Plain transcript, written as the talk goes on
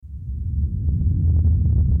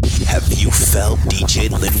You felt DJ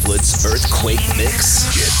Linwood's Earthquake Mix?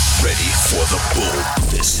 Get ready for the boom.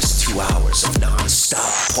 This is 2 hours of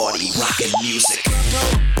non-stop party rockin' music.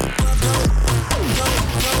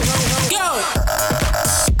 Go!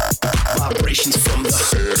 Vibrations from the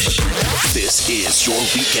earth. This is your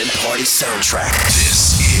weekend party soundtrack.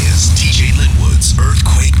 This is DJ Linwood's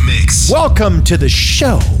Earthquake Mix. Welcome to the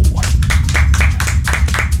show.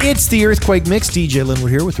 It's the Earthquake Mix. DJ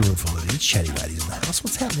Linwood here with the room full of these chatty baddies in the house.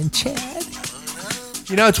 What's happening, Chad?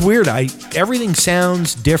 You know, it's weird. Everything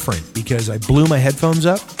sounds different because I blew my headphones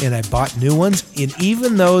up and I bought new ones. And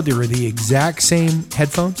even though they're the exact same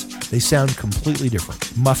headphones, they sound completely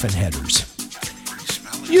different. Muffin headers.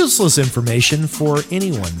 Useless information for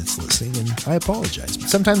anyone that's listening, and I apologize. But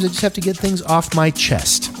sometimes I just have to get things off my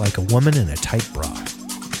chest like a woman in a tight bra.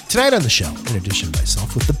 Tonight on the show, in addition to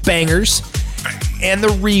myself, with the bangers and the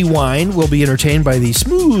rewind, we'll be entertained by the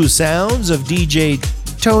smooth sounds of DJ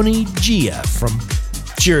Tony Gia from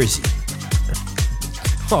Jersey.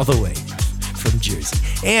 All the way from Jersey.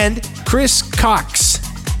 And Chris Cox,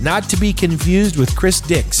 not to be confused with Chris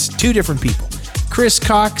Dix. Two different people. Chris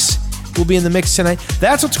Cox will be in the mix tonight.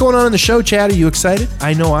 That's what's going on in the show, Chad. Are you excited?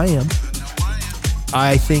 I know I am.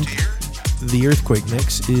 I think the Earthquake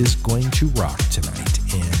Mix is going to rock tonight.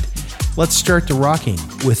 And let's start the rocking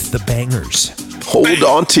with the bangers. Hold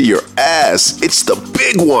on to your ass. It's the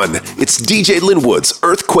big one. It's DJ Linwood's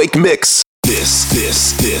Earthquake Mix. This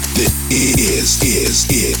is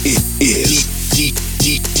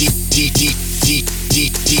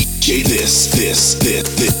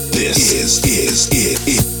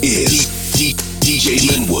DJ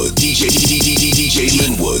Linwood. DJ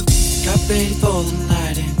Linwood. Got ready for the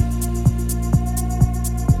night in.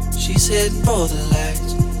 She's heading for the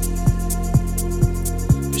lights,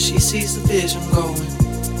 but she sees the vision going.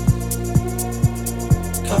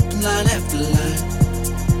 Cupping line after line.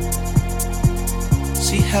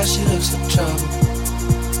 See how she looks like trouble.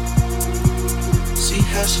 See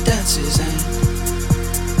how she dances and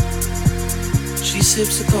she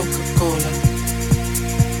sips the Coca-Cola.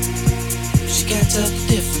 She can't tell the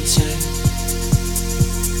difference yet.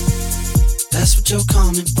 That's what you're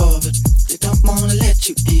coming for, but they don't wanna let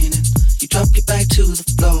you in. And you drop your back to the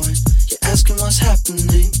floor and you're asking what's happening.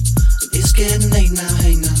 And it's getting late now,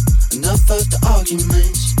 hey now. Enough of the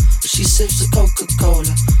arguments. But she sips the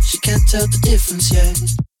Coca-Cola. She can't tell the difference yet.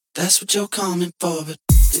 That's what you're coming for, but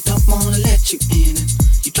they don't wanna let you in. And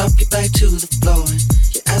you drop your back to the floor and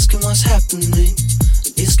you're asking what's happening. And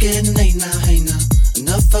it's getting late now, hey now.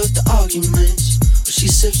 Enough of the arguments. But she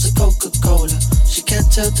sips the Coca-Cola. She can't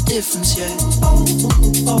tell the difference yet.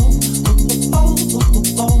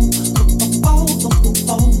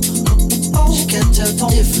 She can't tell the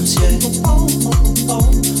difference yet.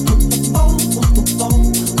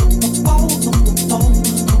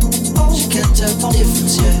 She can't tell the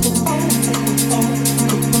difference yet.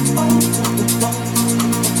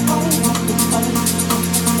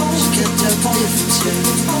 She can't tell the difference yet.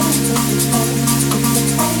 She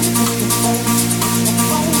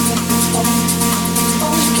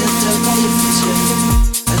can't tell the difference yet.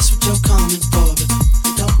 That's what you're coming for, but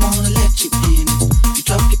they don't wanna let you in. You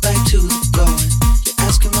drop your back to the floor and you're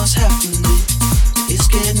asking what's happening. It's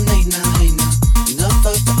getting late now, hey now. Enough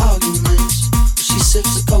of the arguments. But she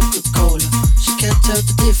sips the Coca-Cola. She can't tell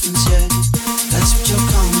the difference yet. That's what you're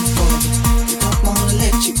coming for, but they don't wanna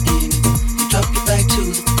let you in. You drop your back to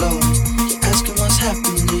the floor and you're asking what's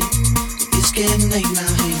happening. It's getting late now,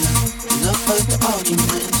 hey now. Enough of the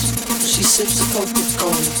arguments. But she sips the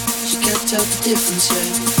Coca-Cola. She can't tell the difference yet.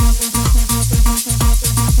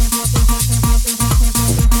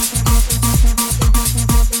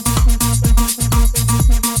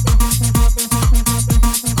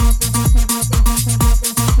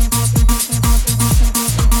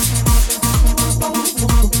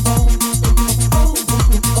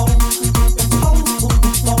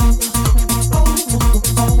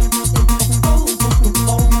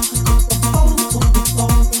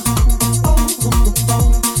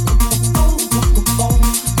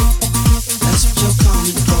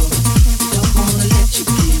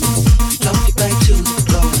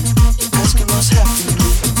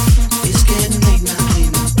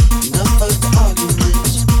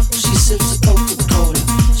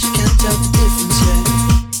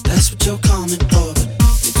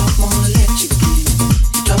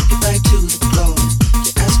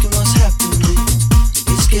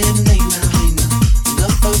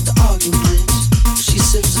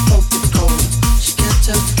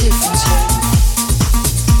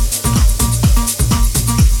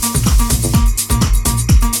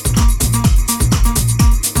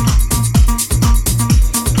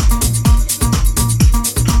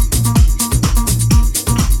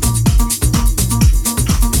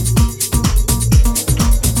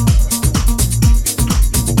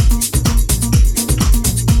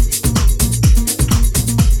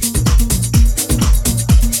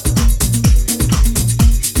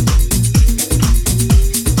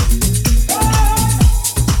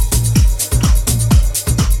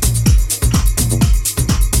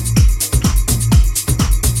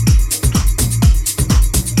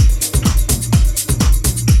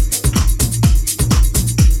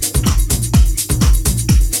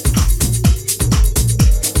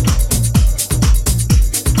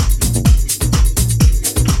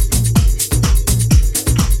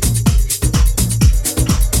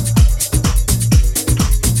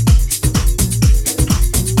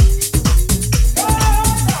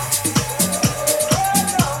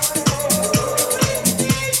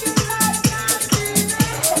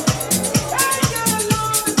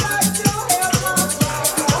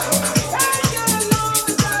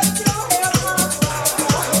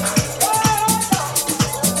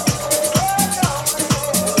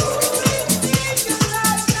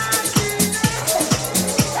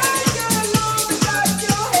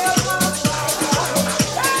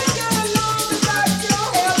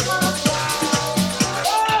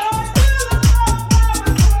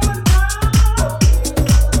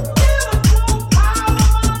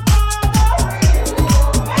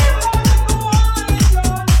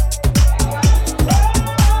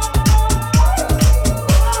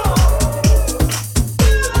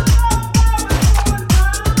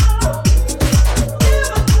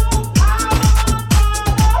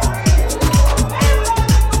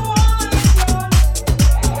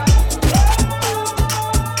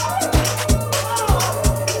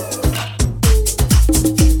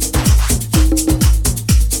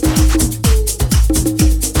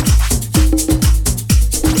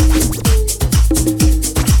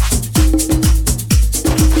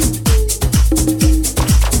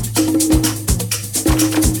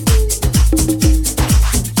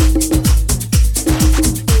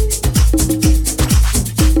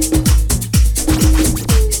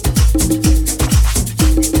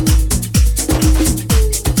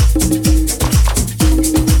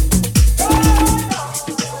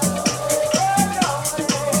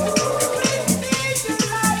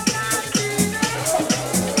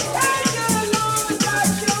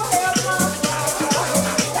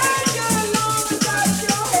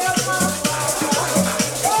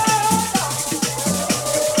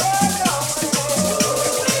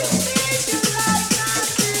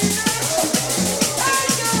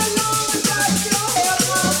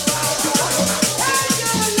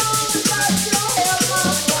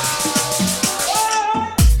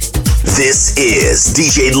 This is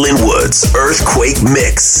DJ Linwood's Earthquake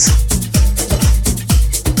Mix.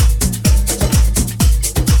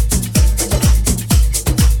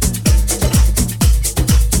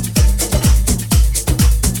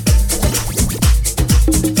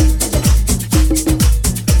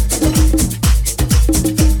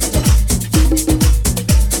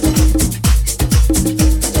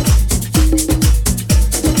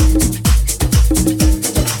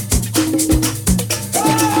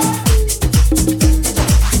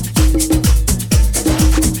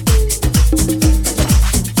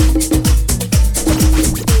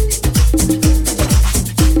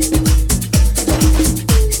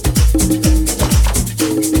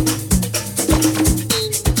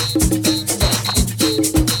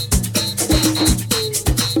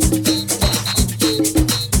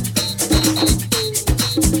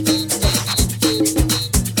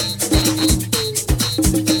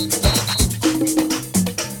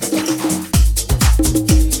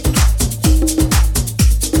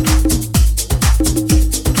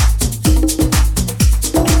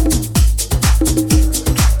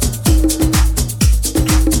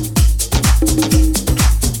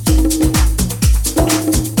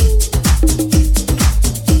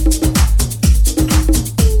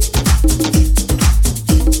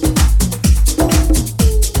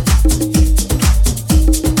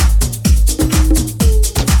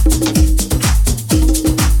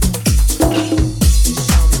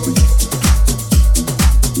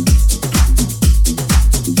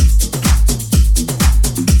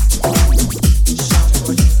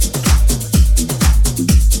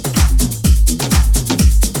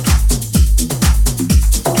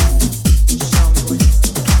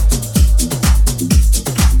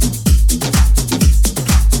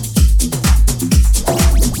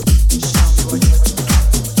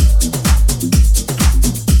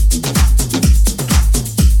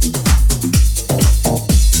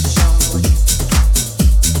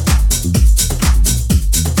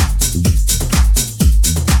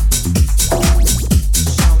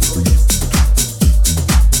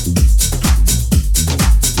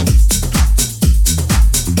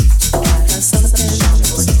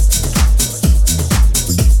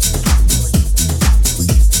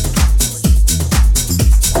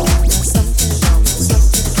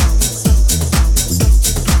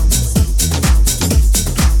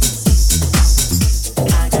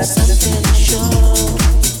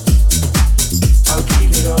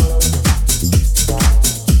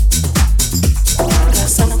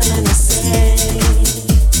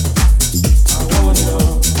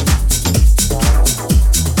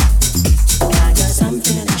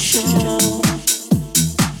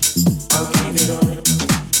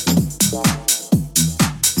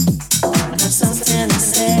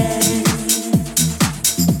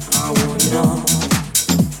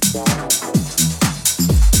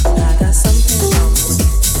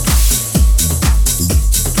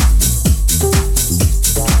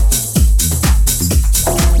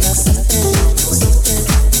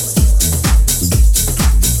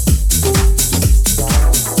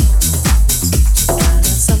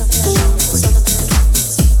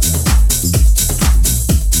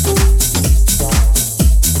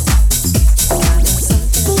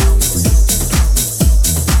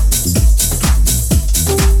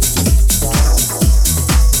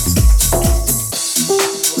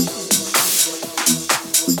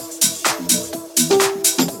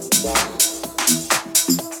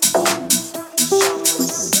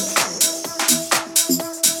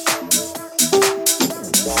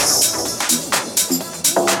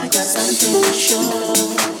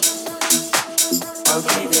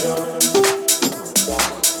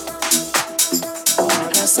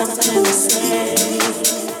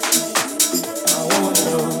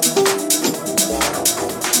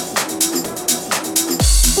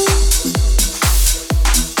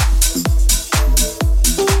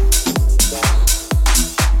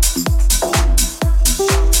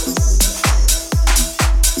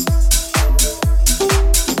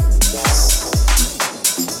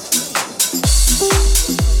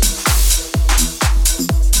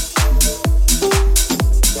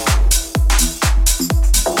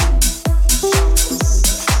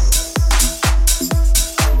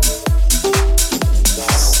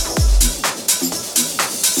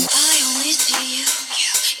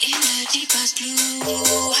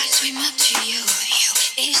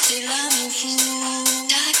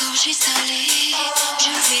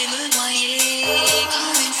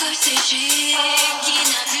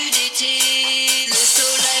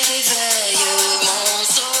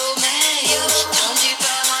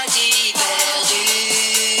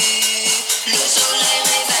 Le soleil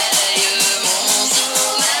réveille mon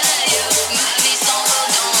sommeil,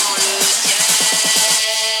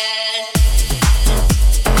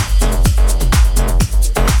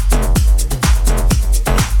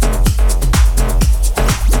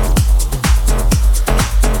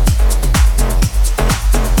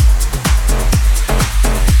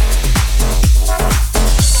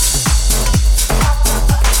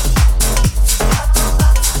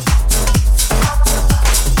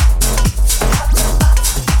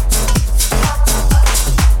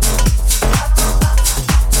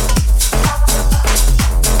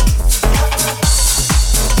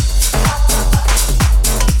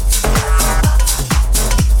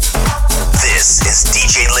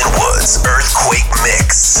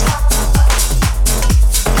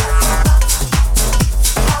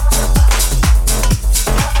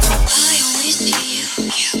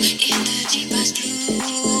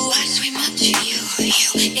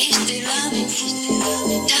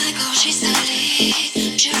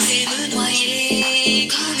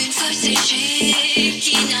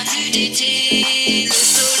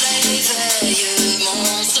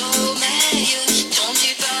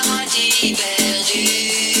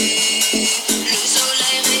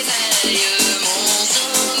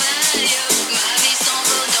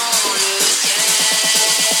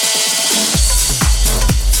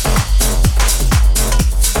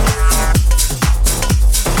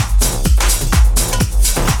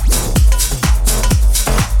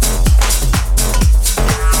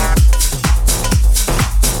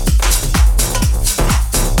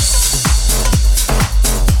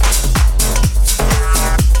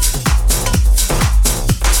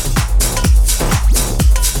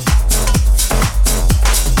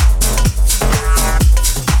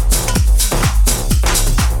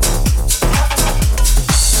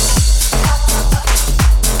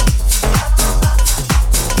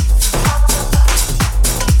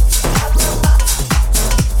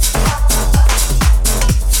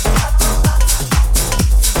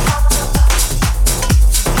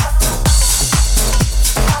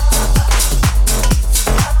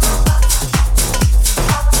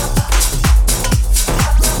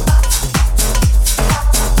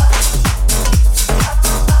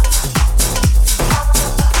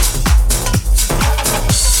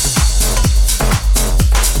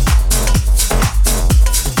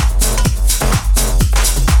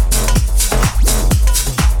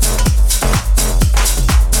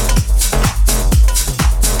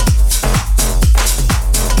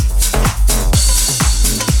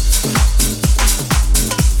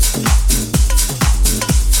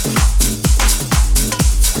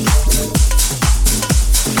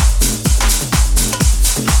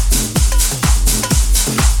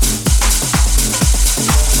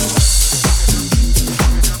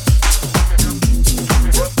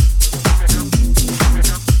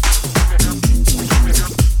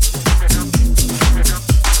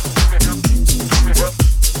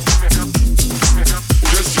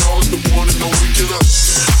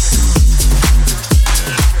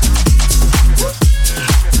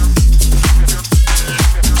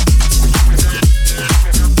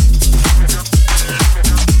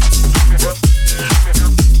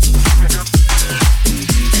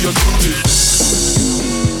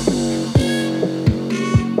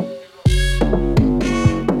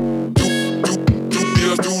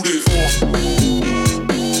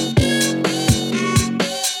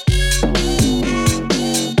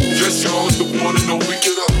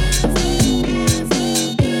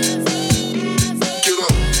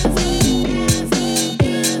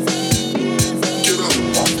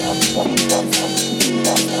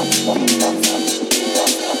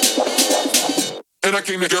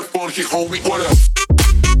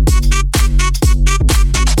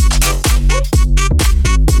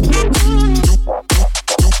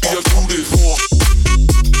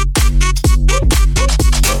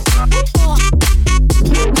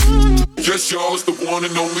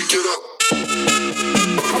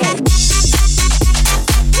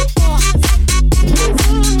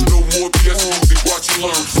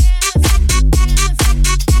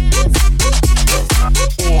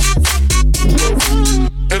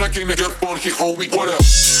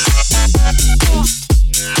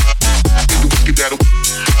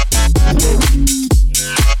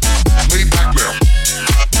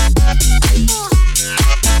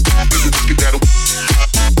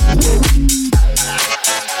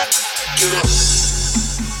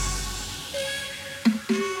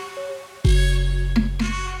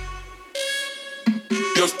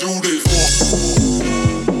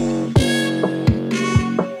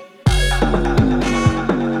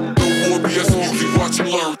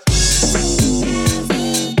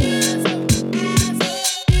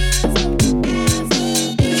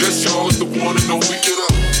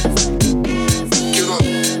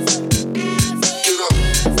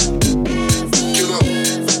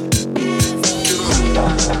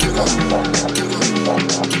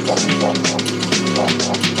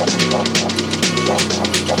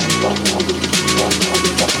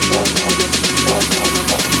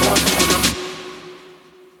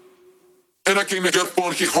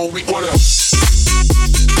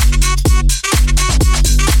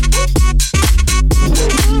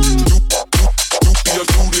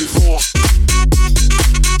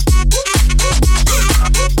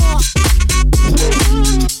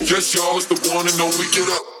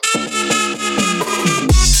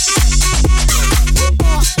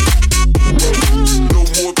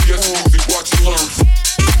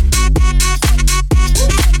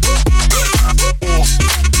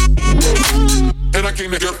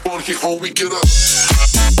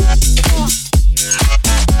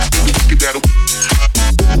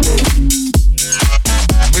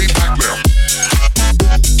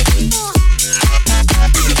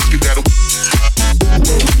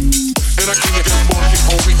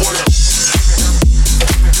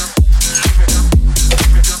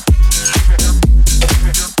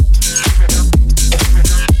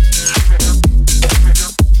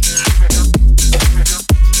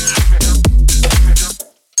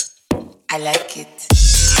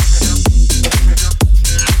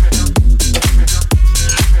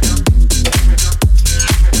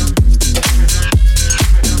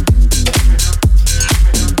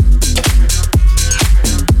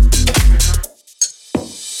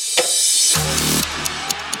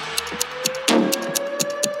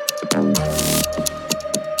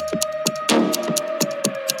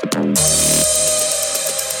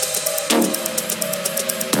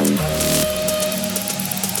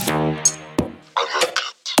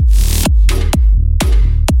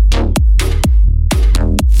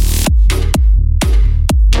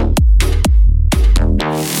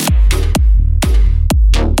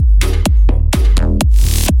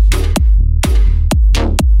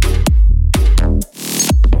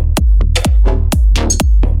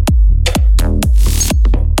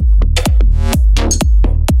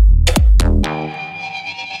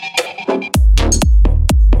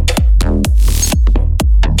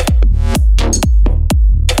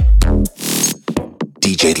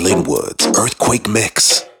 DJ Linwood's Earthquake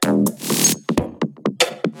Mix.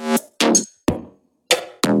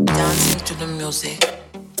 Dancing to the music,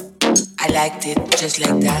 I liked it just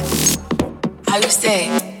like that. How you say?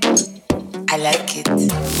 I like it,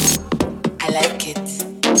 I like it,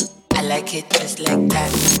 I like it just like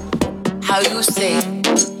that. How you say?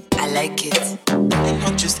 I like it, and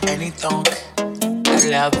not just any thong. I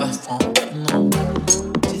love a funk, no,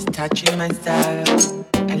 just touching my style.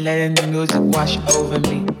 And letting the music wash over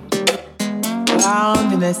me.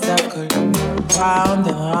 Round in a circle, round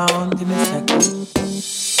and round in a circle.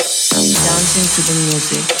 Dancing to the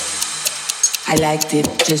music, I liked it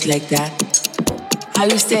just like that. How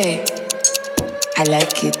you say? I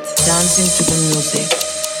like it. Dancing to the music,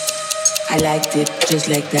 I liked it just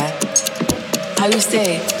like that. How you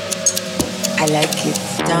say? I like it.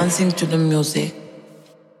 Dancing to the music,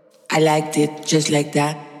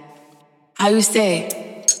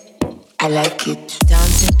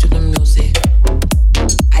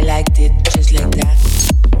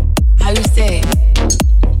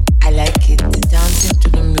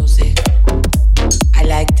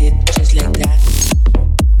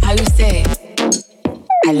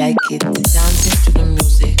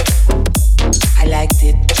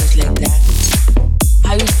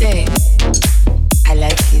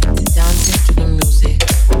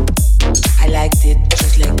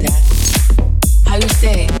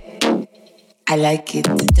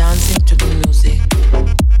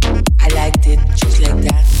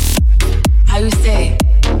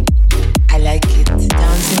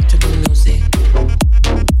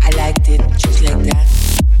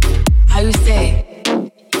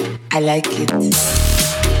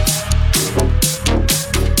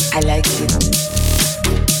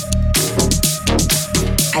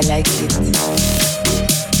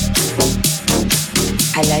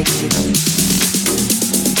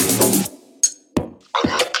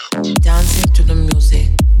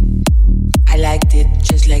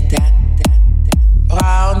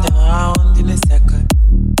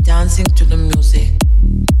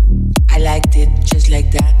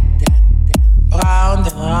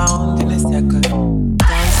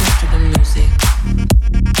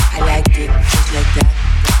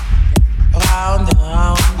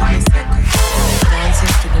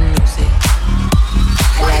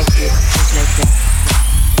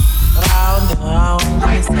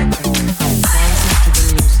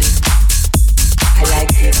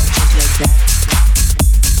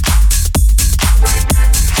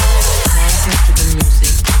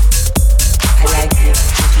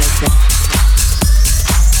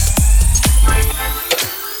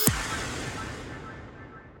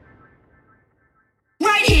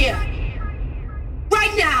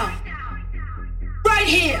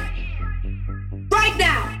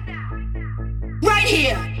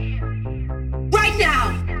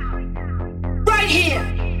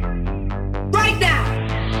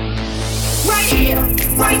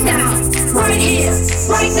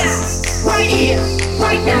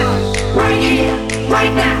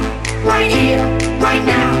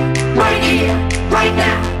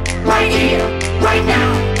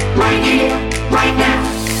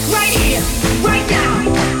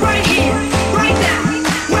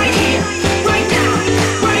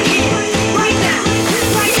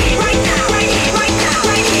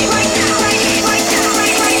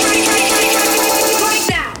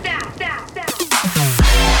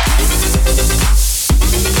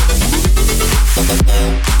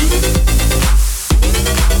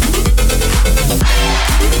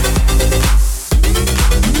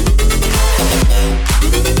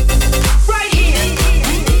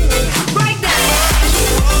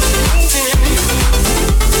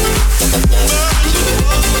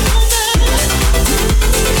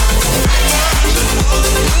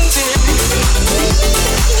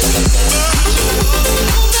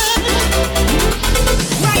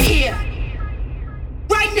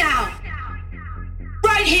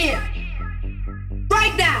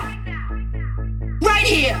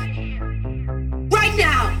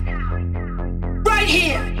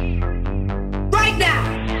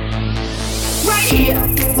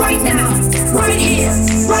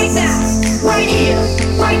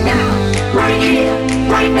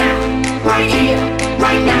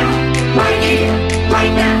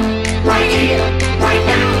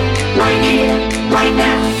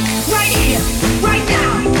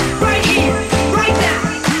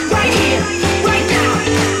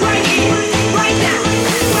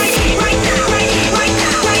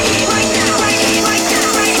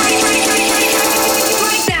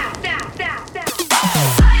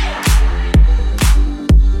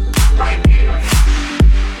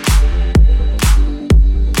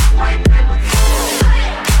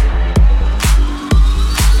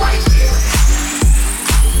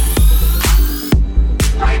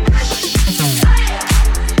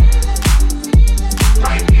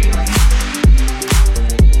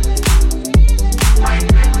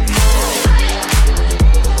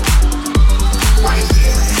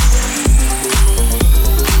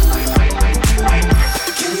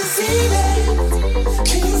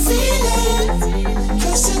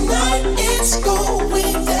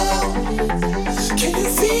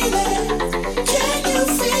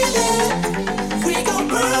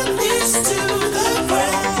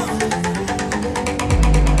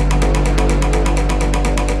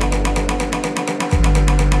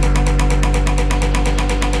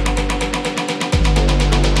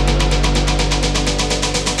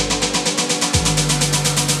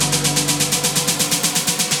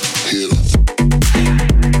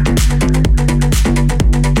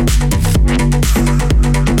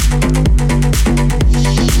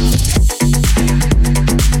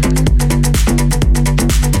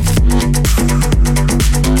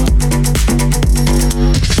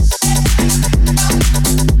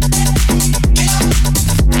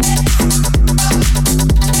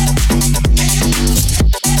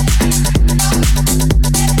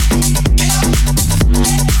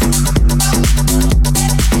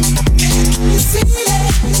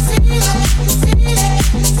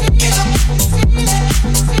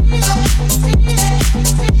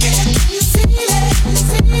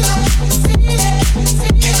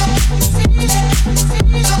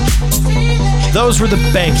 Those were the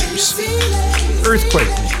bangers. Earthquake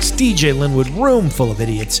Mix, DJ Linwood, room full of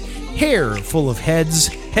idiots, hair full of heads,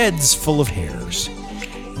 heads full of hairs.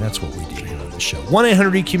 And that's what we do here on the show.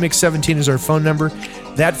 1-800-EQ-MIX-17 is our phone number.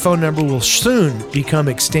 That phone number will soon become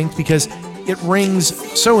extinct because it rings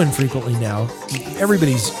so infrequently now.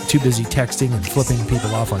 Everybody's too busy texting and flipping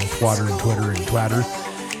people off on Twatter and Twitter and Twatter.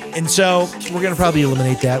 And so we're going to probably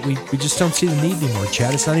eliminate that. We just don't see the need anymore,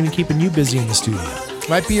 Chad. It's not even keeping you busy in the studio.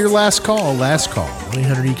 Might be your last call.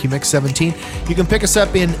 1-800-EQ-MIX-17. You can pick us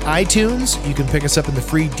up in iTunes. You can pick us up in the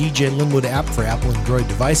free DJ Linwood app for Apple Android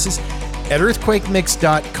devices at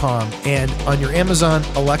earthquakemix.com. And on your Amazon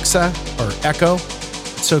Alexa or Echo,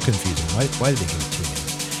 it's so confusing. Why did they give it to you?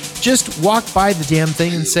 Just walk by the damn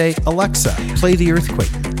thing and say, Alexa, play the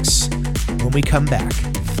Earthquake Mix. When we come back,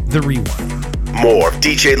 the rewind. More of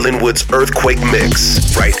DJ Linwood's Earthquake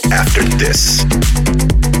Mix right after this.